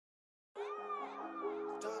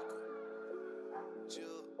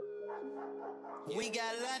We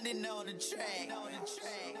got London on the track. You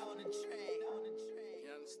understand?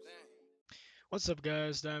 What's up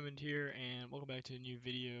guys, Diamond here, and welcome back to a new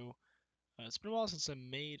video. It's been a while since I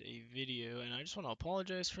made a video, and I just want to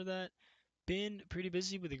apologize for that. Been pretty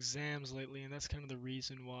busy with exams lately, and that's kind of the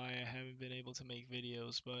reason why I haven't been able to make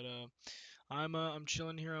videos. But I'm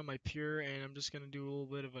chilling here on my Pure, and I'm just gonna do a little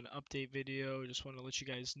bit of an update video. Just want to let you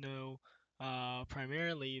guys know,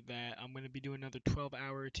 primarily that I'm gonna be doing another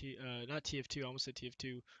 12-hour not TF2, I almost said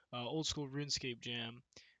TF2, old school RuneScape jam,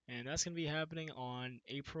 and that's gonna be happening on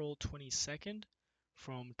April 22nd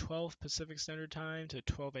from 12 Pacific Standard Time to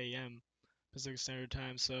 12 a.m. Pacific Standard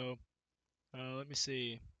Time. So let me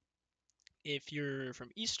see. If you're from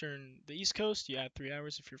the East Coast, you add 3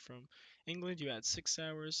 hours. If you're from England, you add 6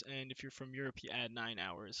 hours. And if you're from Europe, you add 9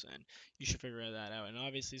 hours. And you should figure that out. And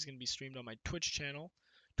obviously, it's going to be streamed on my Twitch channel,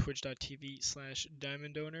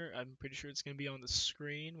 twitch.tv/diamondowner. I'm pretty sure it's going to be on the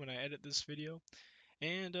screen when I edit this video.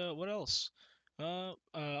 And what else?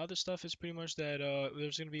 Other stuff is pretty much that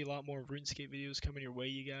there's going to be a lot more RuneScape videos coming your way,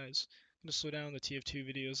 you guys. I'm going to slow down the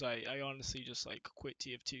TF2 videos. I honestly just like quit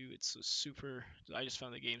TF2. It's a super. I just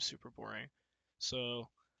found the game super boring. So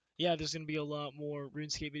yeah, there's going to be a lot more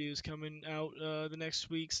RuneScape videos coming out the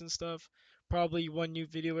next weeks and stuff. Probably one new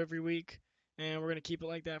video every week, and we're going to keep it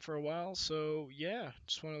like that for a while. So yeah,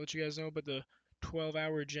 just want to let you guys know about the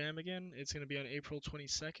 12-hour jam again. It's going to be on April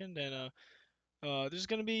 22nd, and there's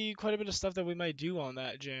going to be quite a bit of stuff that we might do on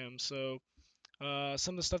that jam. So,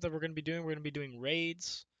 some of the stuff that we're going to be doing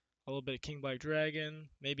raids, a little bit of King Black Dragon,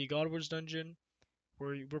 maybe Godward's Dungeon.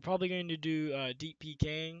 We're probably going to do Deep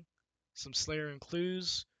PKing, some Slayer and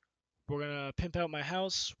Clues. We're going to pimp out my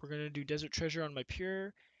house. We're going to do Desert Treasure on my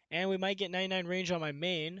Pure. And we might get 99 range on my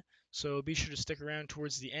main, so be sure to stick around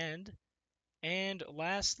towards the end. And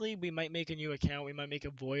lastly, we might make a new account. We might make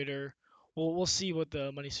a voider. We'll see what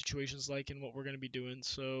the money situation's like and what we're gonna be doing.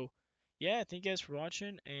 So yeah, thank you guys for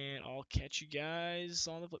watching, and I'll catch you guys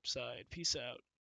on the flip side. Peace out.